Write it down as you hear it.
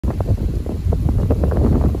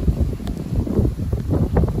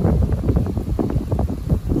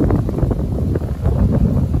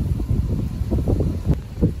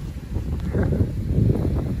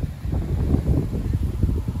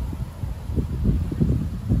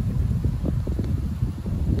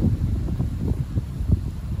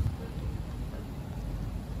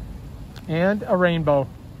And a rainbow.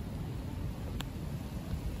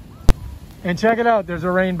 And check it out, there's a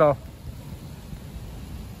rainbow.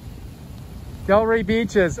 Delray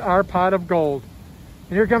Beach is our pot of gold.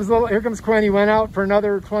 And here comes Quinn. He went out for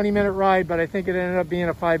another 20-minute ride, but I think it ended up being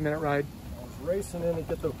a 5-minute ride. I was racing in to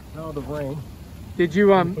get out of the rain. Did you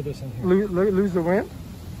Put this in here. lose the wind?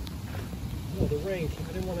 No, the rain.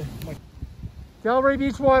 I didn't want to. Delray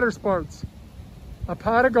Beach Water Sports. A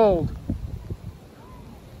pot of gold.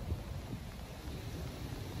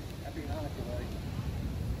 Happy Hanukkah, buddy.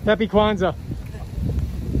 Happy Kwanzaa.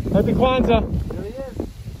 Happy Kwanzaa. There he is.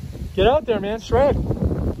 Get out there, man. Shred. We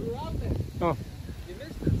were out there. Oh. You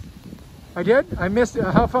missed us. I did? I missed it.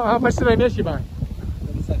 How much did I miss you by?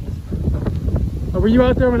 7 seconds. Oh, were you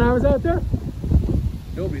out there when I was out there?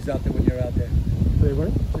 Nobody's out there when you're out there. They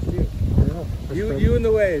weren't? Just you. Yeah, You and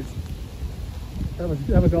the waves.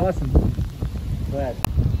 that was awesome. Glad.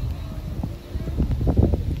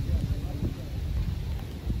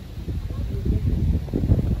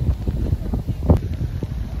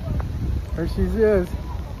 There she is.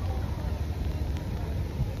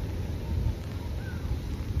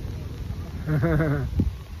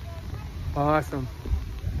 Awesome.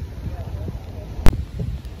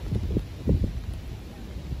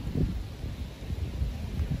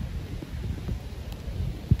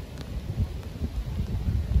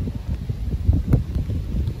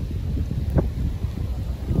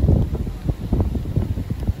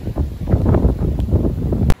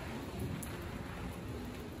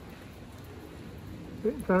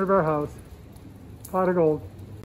 In front of our house, pot of gold.